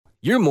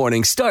Your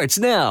morning starts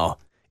now.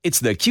 It's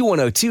the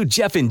Q102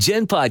 Jeff and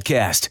Jen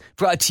podcast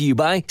brought to you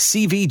by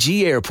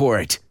CVG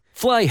Airport.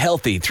 Fly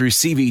healthy through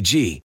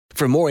CVG.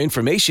 For more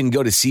information,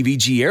 go to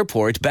CVG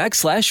Airport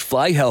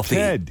 /fly healthy.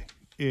 Ted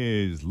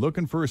is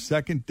looking for a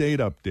second date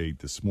update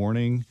this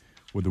morning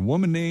with a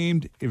woman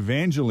named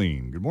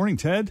Evangeline. Good morning,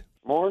 Ted.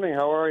 Morning.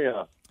 How are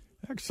you?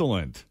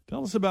 Excellent.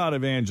 Tell us about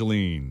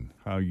Evangeline,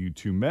 how you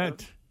two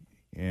met,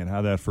 and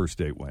how that first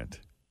date went.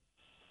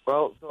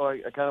 Well, so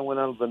I kind of went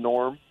out of the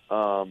norm.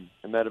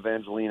 I met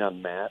Evangeline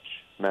on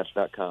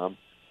Match.com.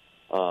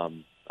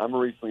 I'm a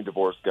recently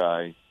divorced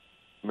guy,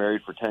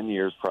 married for 10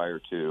 years prior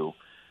to.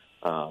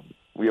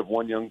 We have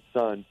one young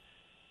son.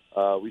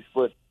 We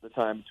split the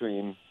time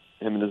between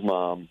him and his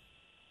mom.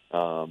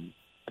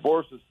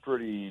 Divorce was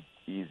pretty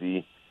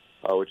easy,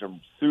 which I'm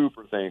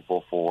super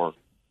thankful for.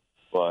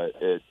 But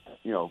it's,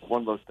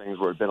 one of those things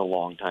where it had been a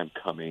long time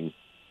coming.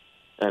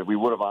 And we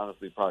would have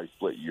honestly probably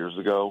split years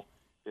ago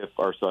if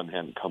our son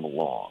hadn't come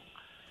along.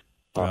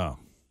 Wow.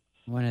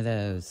 One of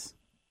those.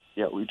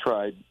 Yeah, we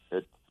tried.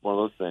 It's one of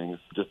those things.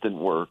 Just didn't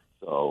work.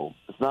 So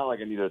it's not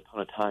like I needed a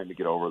ton of time to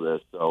get over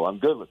this. So I'm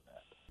good with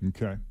that.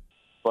 Okay.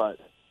 But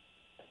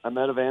I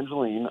met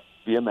Evangeline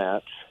via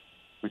Match.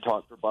 We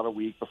talked for about a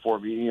week before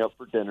meeting up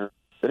for dinner.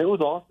 And it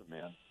was awesome,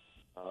 man.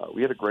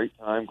 We had a great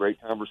time,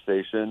 great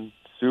conversation.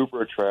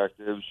 Super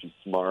attractive. She's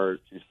smart.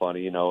 She's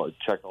funny.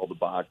 Checked all the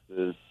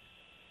boxes.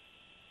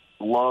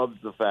 Loves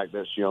the fact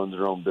that she owns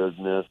her own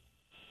business.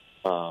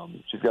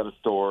 She's got a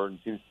store and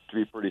seems to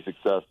be pretty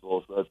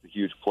successful, so that's a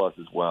huge plus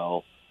as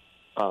well.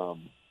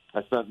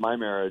 I spent my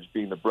marriage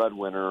being the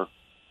breadwinner,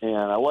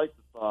 and I like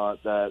the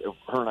thought that if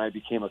her and I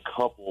became a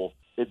couple,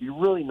 it'd be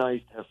really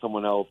nice to have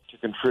someone else to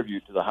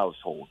contribute to the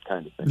household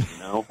kind of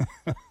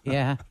thing,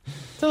 Yeah.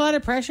 It's a lot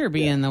of pressure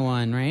being the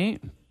one,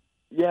 right?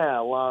 Yeah,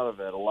 a lot of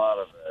it.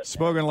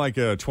 Spoken like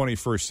a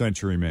 21st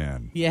century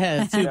man.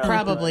 Yes, who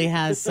probably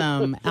has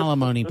some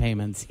alimony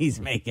payments he's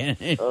making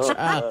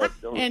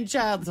and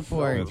child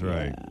support. That's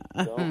right.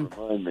 Yeah. Don't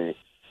remind me.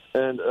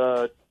 And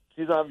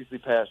she's obviously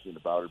passionate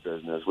about her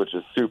business, which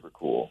is super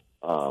cool.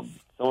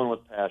 Someone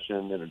with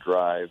passion and a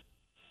drive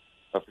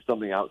for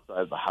something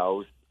outside the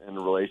house and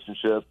a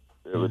relationship,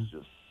 it was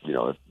just,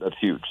 that's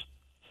huge.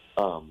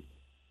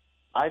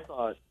 I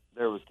thought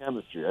there was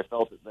chemistry. I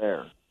felt it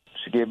there.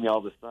 She gave me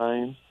all the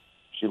signs.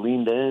 She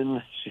leaned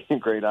in. She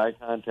had great eye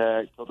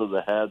contact, tilted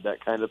the head,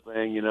 that kind of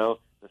thing, the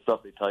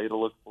stuff they tell you to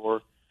look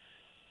for.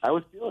 I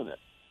was feeling it.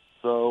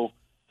 So,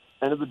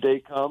 end of the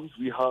day comes,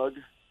 we hug.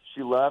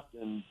 She left,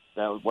 and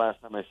that was the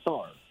last time I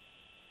saw her.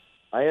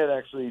 I had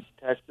actually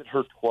texted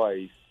her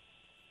twice,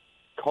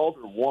 called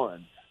her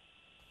once,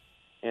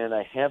 and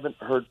I haven't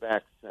heard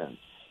back since,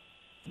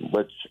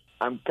 which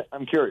I'm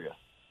curious.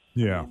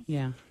 Yeah.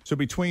 Yeah. So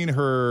between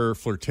her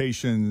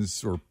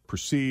flirtations or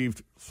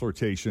perceived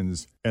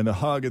flirtations and the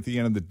hug at the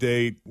end of the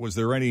date, was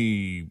there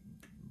any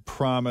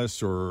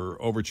promise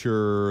or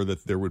overture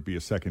that there would be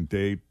a second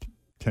date,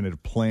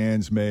 tentative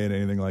plans made,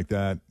 anything like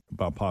that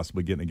about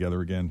possibly getting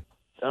together again?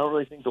 I don't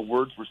really think the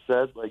words were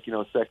said, like,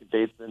 second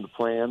dates in the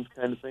plans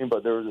kind of thing,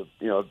 but there was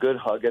a good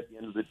hug at the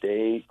end of the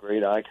date,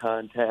 great eye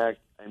contact.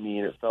 I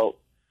mean, it felt,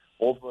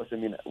 both of us,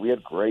 we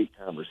had great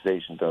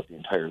conversations throughout the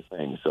entire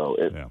thing, so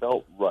it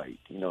felt right.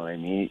 You know what I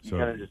mean? So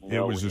you kind of just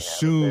know it was when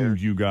assumed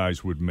you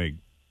guys would make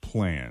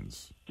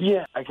plans.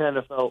 Yeah, I kind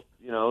of felt,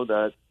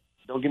 that,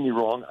 don't get me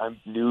wrong, I'm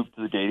new to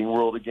the dating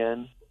world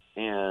again,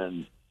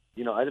 and,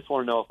 I just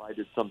want to know if I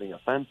did something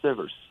offensive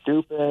or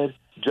stupid,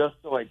 just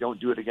so I don't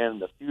do it again in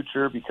the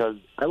future, because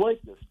I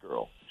like this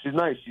girl. She's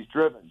nice, she's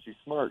driven, she's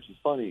smart, she's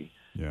funny.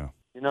 Yeah.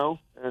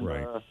 And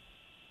right.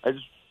 I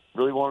just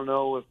really want to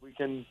know if we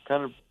can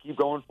kind of keep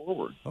going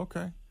forward.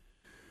 Okay.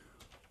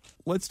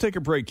 Let's take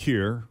a break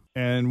here,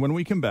 and when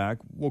we come back,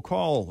 we'll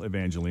call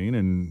Evangeline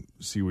and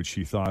see what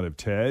she thought of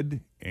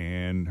Ted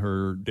and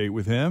her date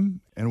with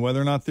him, and whether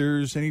or not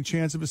there's any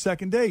chance of a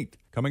second date.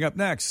 Coming up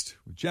next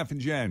with Jeff and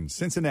Jen,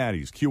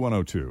 Cincinnati's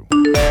Q102.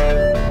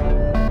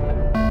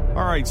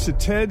 All right, so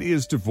Ted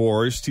is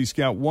divorced. He's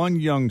got one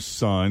young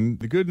son.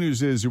 The good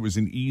news is it was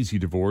an easy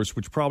divorce,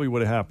 which probably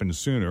would have happened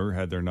sooner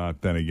had there not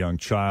been a young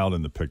child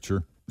in the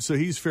picture. So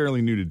he's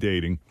fairly new to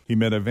dating. He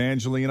met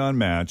Evangeline on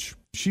Match.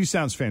 She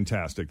sounds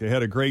fantastic. They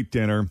had a great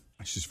dinner.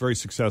 She's very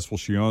successful.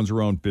 She owns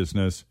her own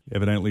business.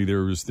 Evidently,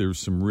 there's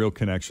some real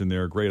connection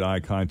there. Great eye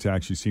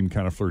contact. She seemed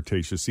kind of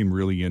flirtatious, seemed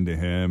really into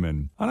him.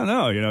 And I don't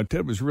know,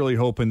 Ted was really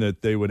hoping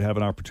that they would have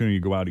an opportunity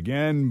to go out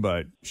again,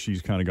 but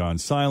she's kind of gone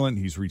silent.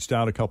 He's reached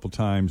out a couple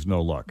times,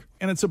 no luck.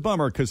 And it's a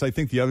bummer because I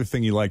think the other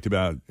thing he liked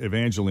about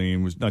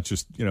Evangeline was not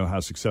just,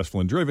 how successful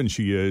and driven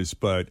she is,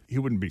 but he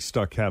wouldn't be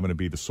stuck having to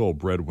be the sole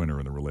breadwinner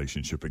in the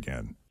relationship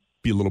again.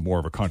 Be a little more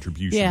of a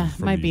contribution. Yeah,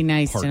 from might the be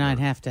nice partner. to not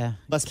have to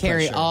Less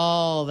carry pressure.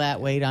 all that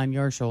weight on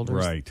your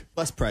shoulders. Right.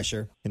 Less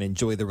pressure and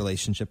enjoy the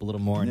relationship a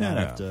little more and not Yeah.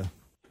 have to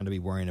kind of be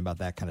worrying about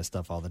that kind of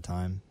stuff all the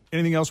time.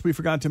 Anything else we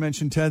forgot to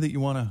mention, Ted, that you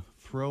want to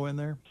throw in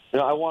there?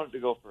 I wanted to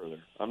go further.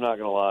 I'm not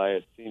going to lie.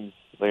 It seems,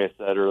 like I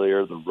said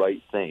earlier, the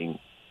right thing.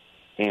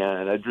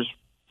 And I just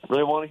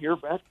really want to hear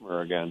back from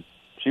her again.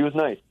 She was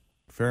nice.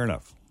 Fair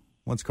enough.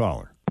 Let's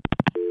call her.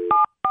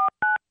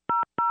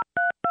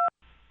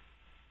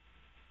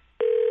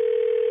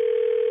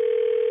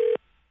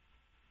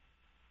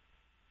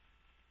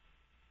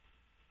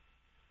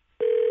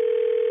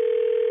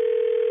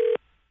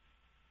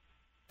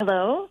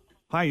 Hello?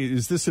 Hi,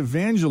 is this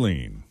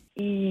Evangeline?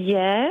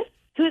 Yes?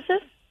 Who is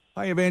this?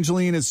 Hi,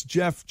 Evangeline. It's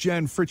Jeff,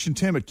 Jen, Fritch, and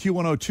Tim at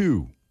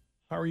Q102.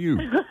 How are you?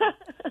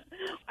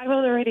 I'm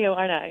on the radio,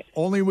 aren't I?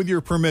 Only with your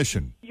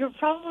permission. You're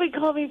probably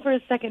calling for a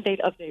second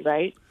date update,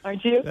 right?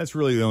 Aren't you? That's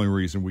really the only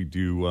reason we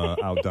do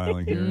out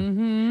dialing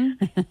here.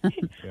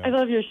 I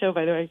love your show,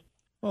 by the way.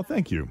 Well,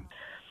 thank you.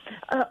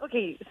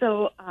 Okay,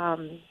 so,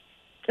 you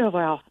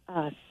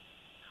want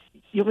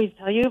me to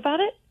tell you about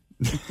it?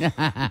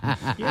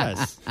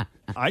 Yes.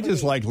 I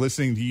just like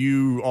listening to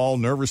you all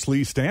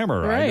nervously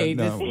stammer. Right. I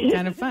don't know. It's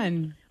kind of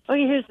fun.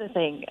 Okay, here's the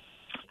thing.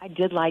 I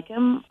did like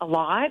him a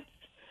lot,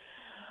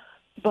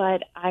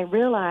 but I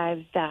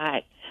realized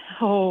that,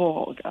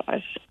 oh,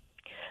 gosh.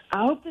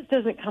 I hope this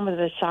doesn't come as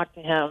a shock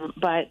to him,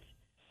 but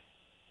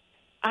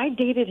I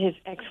dated his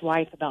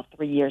ex-wife about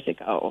 3 years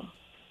ago.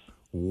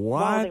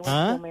 While they were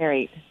still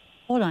married.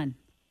 Hold on.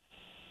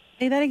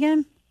 Say that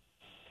again?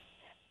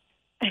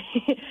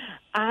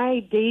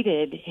 I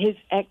dated his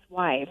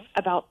ex-wife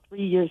about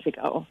 3 years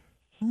ago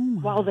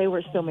while they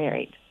were still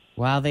married.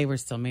 While they were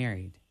still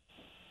married.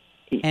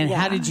 And Yeah.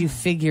 how did you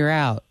figure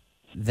out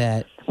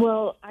that?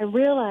 Well, I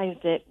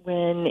realized it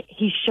when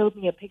he showed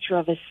me a picture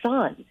of his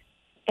son.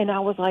 And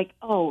I was like,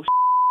 oh,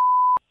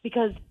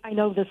 because I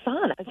know the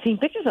son. I've seen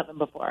pictures of him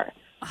before.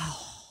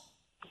 Oh.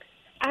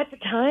 At the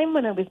time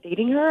when I was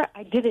dating her,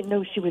 I didn't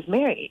know she was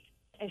married.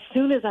 As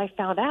soon as I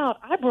found out,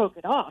 I broke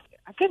it off.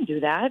 I couldn't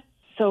do that.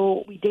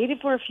 So we dated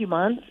for a few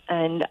months,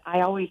 and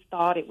I always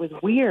thought it was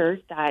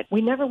weird that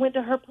we never went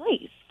to her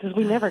place, because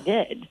we never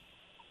did.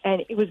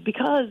 And it was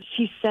because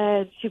she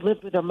said she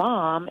lived with her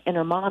mom, and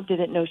her mom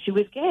didn't know she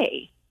was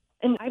gay.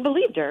 And I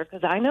believed her,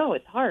 because I know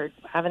it's hard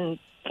having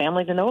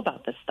family to know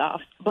about this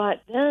stuff.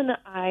 But then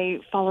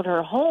I followed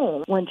her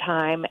home one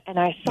time, and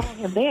I saw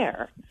him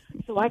there.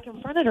 So I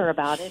confronted her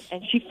about it,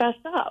 and she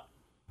fessed up.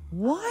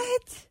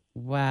 What?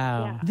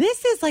 Wow. Yeah.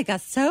 This is like a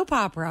soap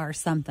opera or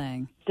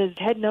something. Does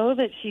Ted know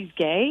that she's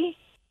gay?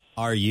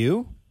 Are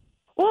you?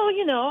 Well,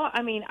 you know,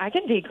 I mean, I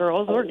can date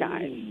girls or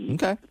guys.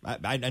 Okay.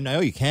 I know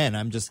you can.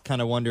 I'm just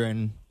kind of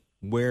wondering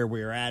where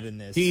we're at in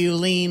this. Do you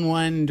lean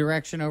one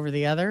direction over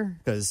the other?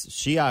 Because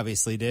she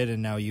obviously did,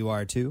 and now you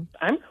are too.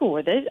 I'm cool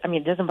with it. I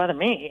mean, it doesn't bother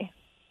me.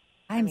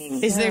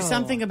 Is there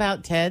something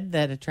about Ted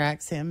that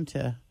attracts him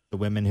to? The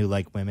women who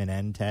like women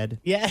and Ted.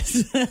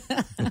 Yes.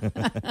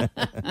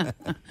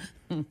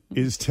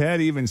 Is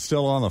Ted even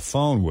still on the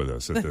phone with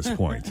us at this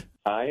point?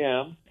 I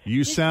am.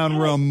 You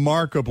sound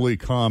remarkably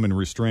calm and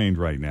restrained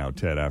right now,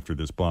 Ted, after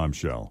this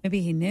bombshell.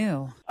 Maybe he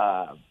knew.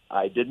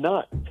 I did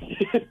not.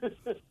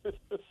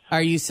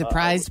 Are you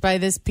surprised by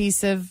this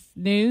piece of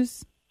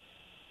news?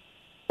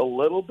 A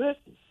little bit,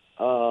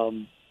 but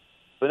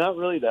not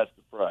really that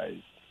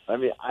surprised. I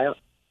mean,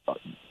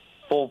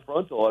 full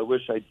frontal, I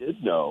wish I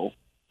did know.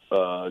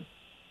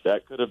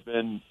 That could have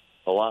been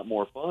a lot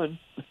more fun.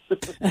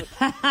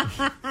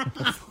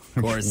 Of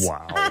course.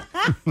 Wow.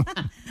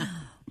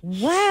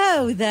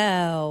 Whoa,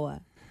 though.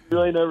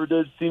 Really never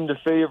did seem to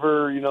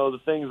favor, the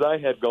things I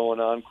had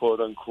going on,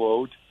 quote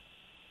unquote.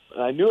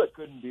 And I knew it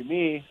couldn't be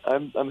me.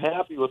 I'm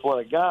happy with what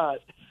I got.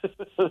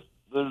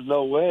 There's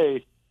no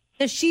way.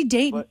 Does she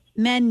date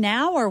men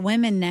now or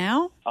women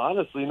now?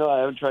 Honestly, no, I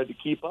haven't tried to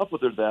keep up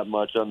with her that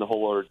much on the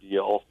whole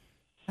ordeal.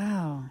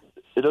 Oh.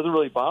 It doesn't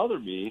really bother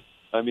me.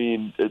 I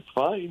mean, it's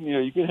fine.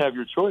 You can have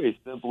your choice.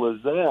 Simple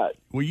as that.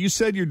 Well, you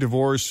said your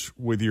divorce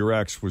with your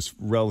ex was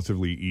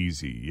relatively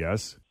easy,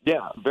 yes?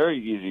 Yeah, very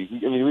easy.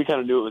 I mean, we kind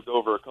of knew it was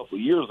over a couple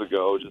of years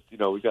ago. Just, we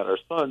got our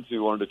sons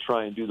who wanted to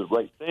try and do the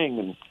right thing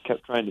and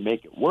kept trying to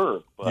make it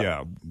work. But,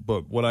 Yeah,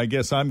 but what I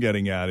guess I'm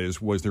getting at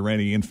is, was there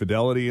any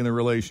infidelity in the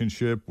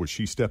relationship? Was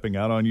she stepping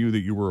out on you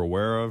that you were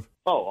aware of?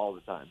 Oh, all the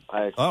time.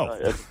 I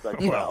expect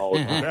that all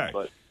the time. Okay.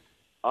 But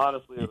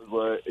honestly, it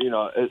was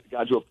it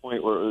got to a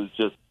point where it was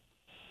just,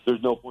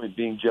 there's no point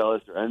being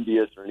jealous or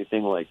envious or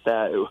anything like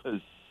that. It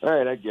was, all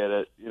right, I get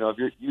it.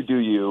 If you do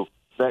you,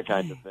 that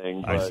kind of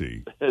thing. But I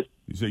see.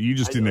 So you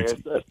just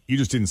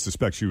didn't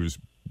suspect she was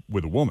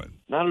with a woman.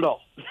 Not at all.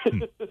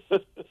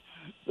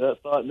 That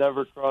thought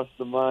never crossed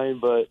the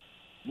mind. But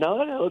now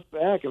that I look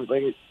back,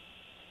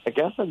 I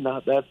guess I'm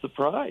not that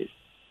surprised.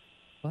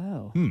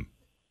 Whoa.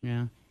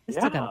 Yeah. This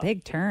took a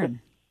big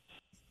turn.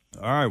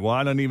 All right. Well,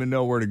 I don't even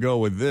know where to go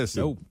with this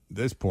at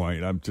this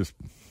point. I'm just,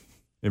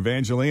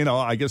 Evangeline,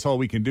 I guess all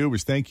we can do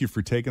is thank you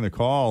for taking the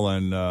call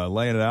and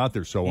laying it out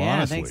there so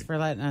honestly. Thanks for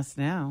letting us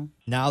know.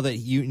 Now that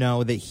you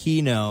know that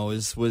he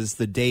knows, was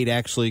the date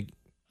actually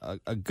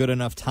a good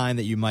enough time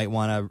that you might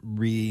want to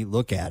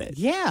re-look at it?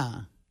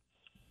 Yeah.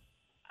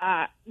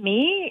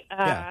 Me?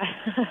 Yeah.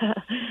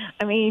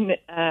 I mean,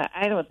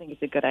 I don't think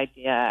it's a good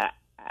idea.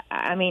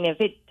 I mean, if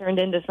it turned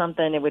into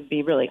something, it would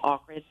be really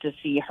awkward to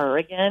see her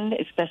again,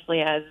 especially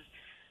as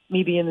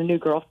me being the new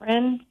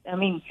girlfriend. I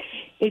mean,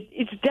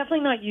 it's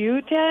definitely not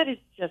you, Ted.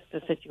 It's just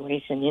a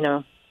situation,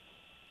 I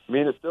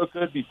mean, it still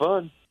could be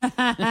fun.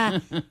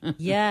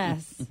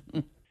 Yes.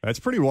 That's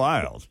pretty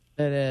wild.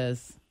 It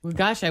is. Well,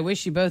 gosh, I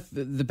wish you both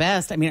the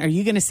best. I mean, are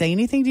you going to say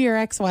anything to your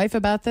ex-wife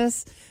about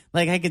this?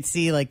 Like I could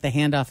see like the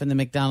handoff in the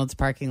McDonald's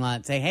parking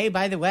lot. Say, hey,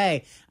 by the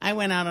way, I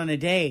went out on a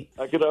date.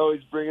 I could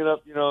always bring it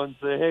up, and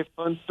say, hey,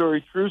 fun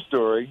story, true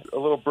story. A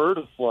little bird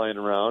is flying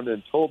around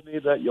and told me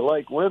that you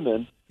like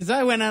women. Because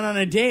I went out on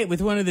a date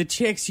with one of the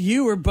chicks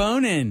you were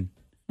boning.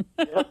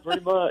 Yeah,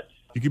 pretty much.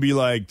 You could be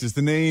like, does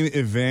the name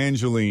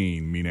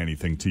Evangeline mean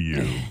anything to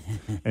you?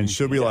 And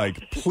she'll be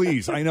like,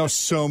 please, I know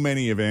so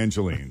many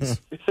Evangelines.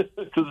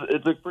 Because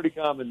it's a pretty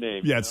common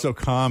name. Yeah, it's so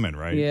common,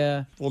 right?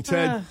 Yeah. Well,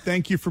 Ted,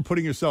 thank you for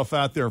putting yourself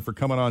out there and for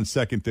coming on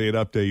Second Date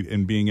Update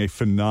and being a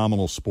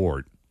phenomenal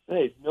sport.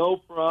 Hey, no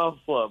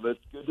problem. It's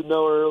good to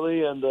know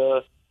early, and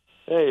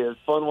hey, it's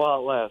fun while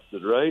it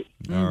lasted, right?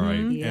 All right.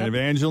 Yep. And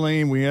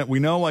Evangeline, we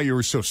know why you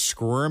were so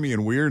squirmy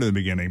and weird in the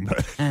beginning,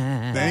 but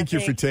thank you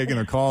for taking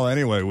a call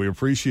anyway. We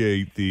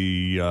appreciate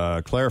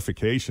the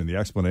clarification, the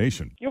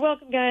explanation. You're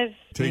welcome, guys.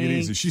 Take it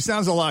easy. She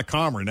sounds a lot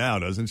calmer now,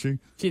 doesn't she?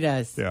 She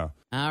does. Yeah.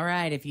 All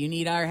right. If you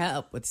need our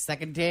help with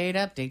Second Date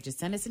Update, just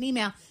send us an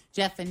email,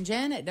 Jeff and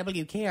Jen at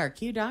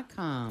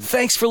WKRQ.com.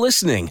 Thanks for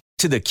listening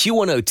to the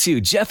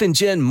Q102 Jeff and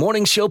Jen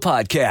Morning Show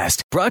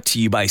podcast, brought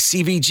to you by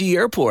CVG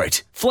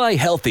Airport. Fly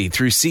healthy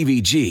through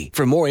CVG.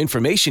 For more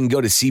information,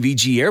 go to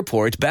CVG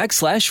Airport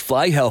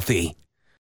 /fly healthy.